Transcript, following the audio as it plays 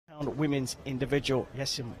Women's individual,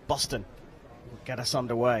 Yesim Bostan, will get us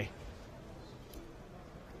underway.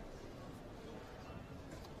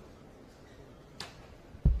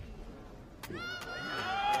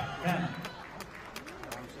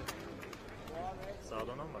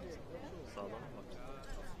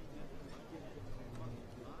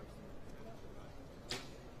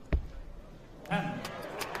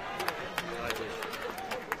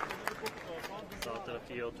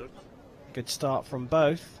 Good start from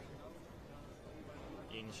both.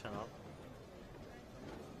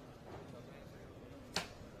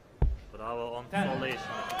 Bravo on solation.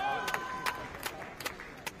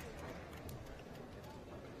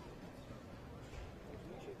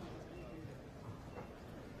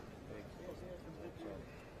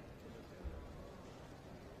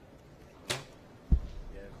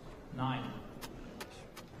 Nine.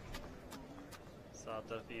 Sağ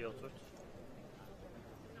tarafı iyi oturt.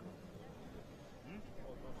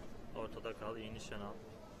 Ortada kal, iyi nişan al.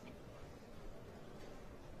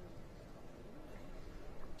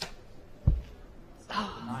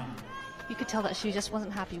 Oh, you could tell that she just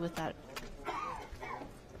wasn't happy with that.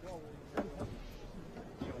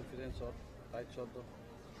 Confidence shot, right shot though.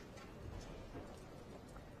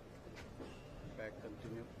 Back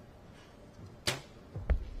continue.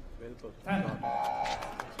 Well put.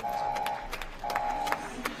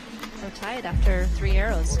 We're tied after 3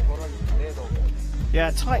 arrows.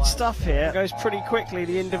 Yeah, tight stuff here. Goes pretty quickly,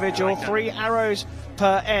 the individual. 3 arrows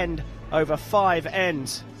per end over 5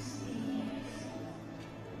 ends.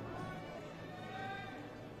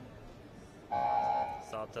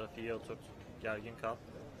 Sağ tarafı iyi oturt. Gergin kal.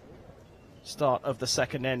 Start of the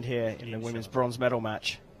second end here in the women's bronze medal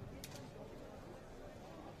match.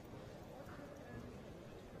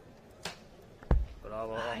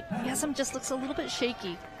 Bravo. Yesim just looks a little bit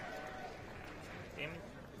shaky.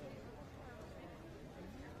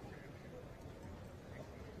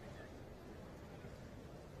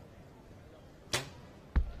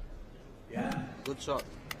 Good shot.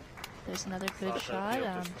 There's another good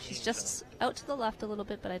shot. She's just out to the left a little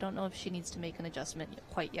bit, but I don't know if she needs to make an adjustment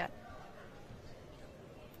quite yet.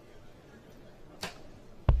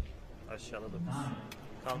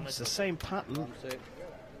 It's the same pattern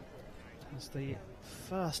as the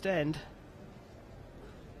first end.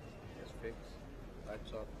 Yes, fix. Right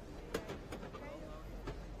shot.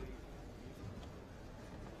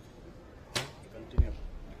 Continue.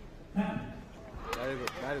 Very good,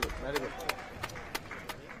 very good, very good.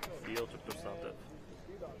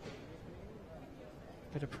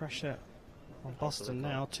 Bit of pressure on Boston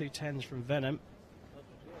now. 2 10s from Vennam.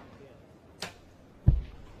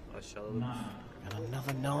 And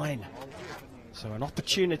another 9. So an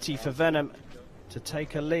opportunity for Vennam to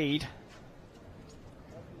take a lead.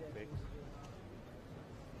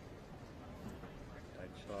 Right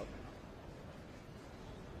shot.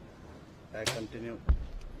 Back continue.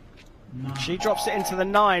 She drops it into the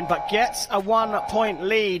 9, but gets a 1-point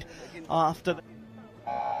lead after the...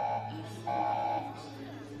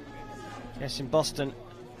 Yesim Bostan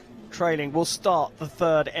trailing. Will start the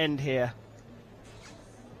third end here.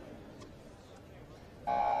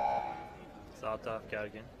 Sağ taraf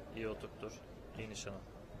gergin. İyi oturttur. İyi nişan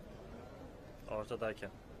al. Ortadayken.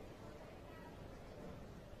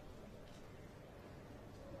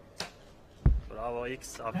 Bravo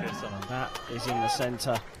X. Aferin sana. That is in the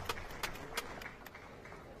center.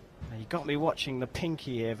 Now, you got me watching the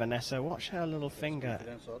pinky here, Vanessa. Watch her little finger.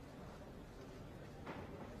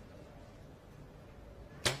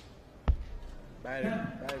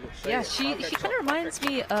 Yeah, she kind of reminds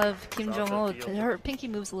me of Kim Jong-ho. Her pinky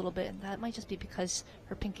moves a little bit, and that might just be because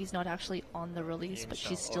her pinky's not actually on the release, but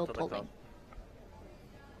she's still pulling.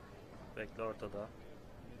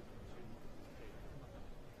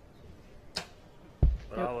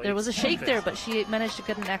 There was a shake there, but she managed to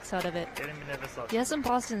get an X out of it. Yesim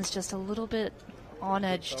Boston's just a little bit on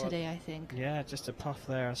edge today, I think. Yeah, just a puff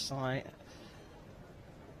there, a sigh.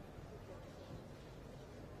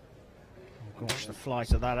 Gosh, the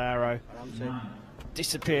flight of that arrow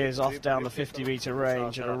disappears off down the 50-meter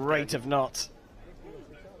range at a rate of knots.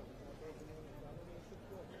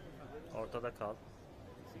 Ortada kal.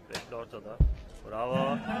 Bekle ortada.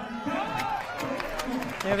 Bravo.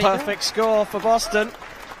 Perfect score for Boston.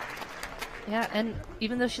 Yeah, and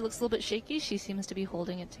even though she looks a little bit shaky, she seems to be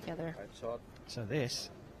holding it together. So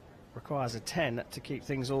this requires a 10 to keep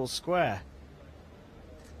things all square.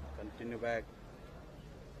 Continue back.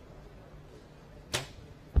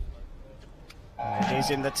 It is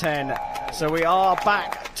in the 10. So we are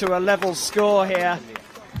back to a level score here.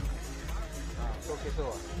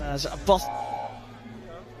 As Boston.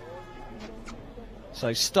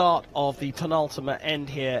 So start of the penultimate end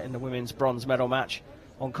here in the women's bronze medal match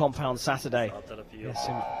on compound Saturday. Sağ tarafı iyi.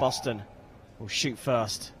 Yesim Bostan will shoot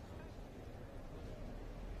first.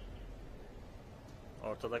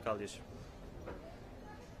 Ortada kal Yeşim.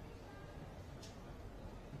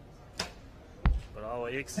 Bravo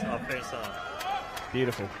X. Aferin sana.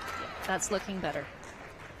 Beautiful. That's looking better.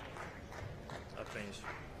 Aferin Yeşim.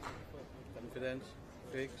 Confidence,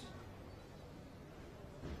 fix.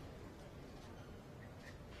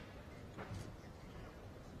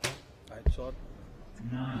 Tight shot.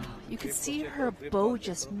 You can see her bow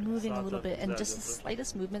just moving a little bit, and just the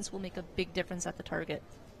slightest movements will make a big difference at the target.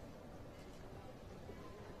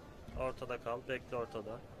 Ortada kal. Bekle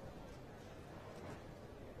ortada.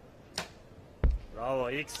 Bravo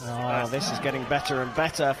X. Oh, this is getting better and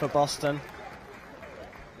better for Bostan.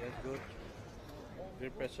 Yes, good.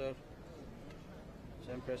 Grip pressure.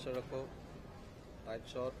 Same pressure rako. Tight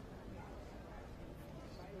shot.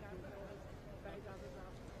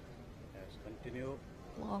 Yes, continue.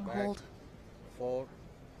 Long Back. hold. 4,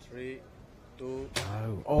 3, 2.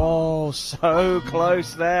 Oh, so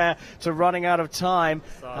close there to running out of time.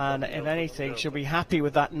 And if anything, she'll be happy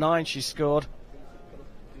with that 9 she scored.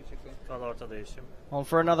 Kal ortada Yeşim. On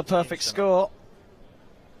for another perfect score.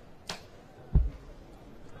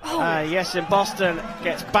 Yesim Bostan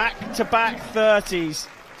gets back-to-back 30s.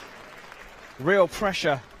 Real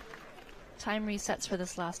pressure. Time resets for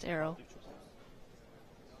this last arrow.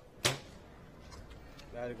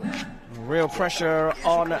 Very good. Real pressure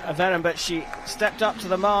on Vennam, but she stepped up to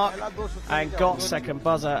the mark and got second.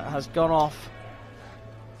 Buzzer has gone off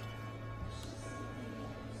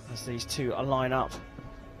as these two line up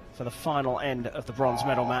for the final end of the bronze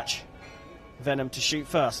medal match. Vennam to shoot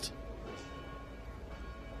first.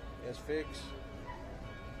 Yes, fix.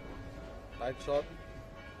 Tight shot.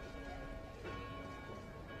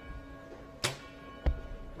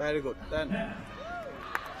 Very good. Then.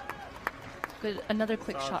 Good, another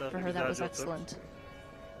quick shot for her. That was excellent.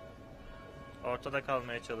 Ortada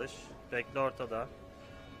kalmaya çalış. Bekle ortada.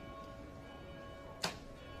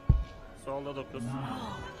 Solda 9. Al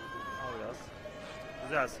biraz.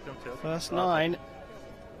 Güzel, sıkıntı yok. First Rahat. 9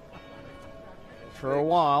 for a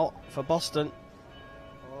while for Bostan.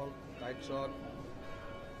 Hold. Tight shot.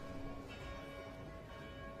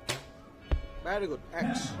 Very good.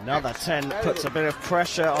 X. Another 10 puts a bit of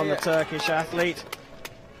pressure on the Turkish athlete.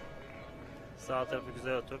 Sağ tarafı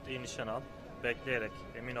güzel oturt. İyi nişan al. Bekleyerek,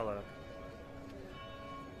 emin olarak.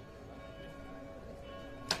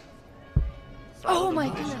 Oh my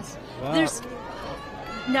goodness! Wow.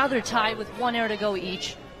 Now they're tied with 1 arrow to go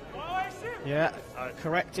each. Yeah,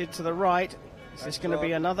 corrected to the right. Is this going to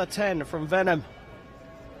be another 10 from Vennam?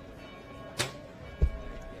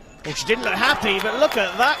 Well, she didn't look happy, but look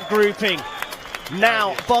at that grouping.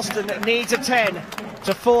 Now Bostan needs a 10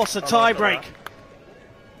 to force a tie-break.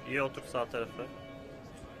 İyi oturt sağ tarafı.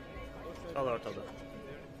 Kal ortada.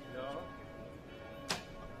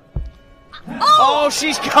 Oh,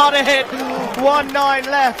 she's got it! 1-9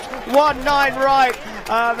 left, 1-9 right.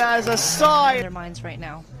 There's a In sign. their minds right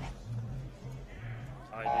now.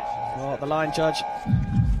 Haydi Yeşim. Well, the line judge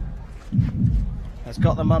has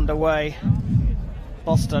got them underway.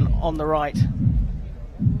 Bostan on the right.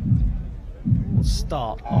 We'll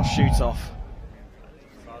start our shoot-off.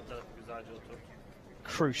 Sağ tarafı güzelce oturt.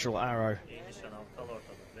 Crucial arrow. İyi nişan al. Kal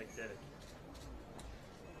ortada. Bekleyerek.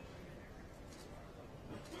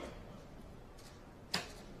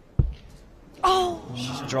 Oh!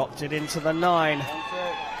 She's dropped it into the 9.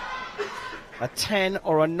 A 10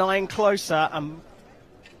 or a 9 closer, and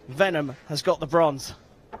Vennam has got the bronze.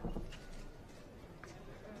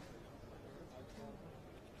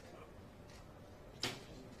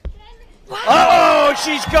 Oh,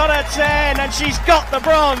 she's got a 10 and she's got the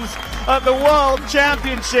bronze at the World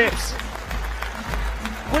Championships.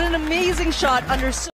 What an amazing shot under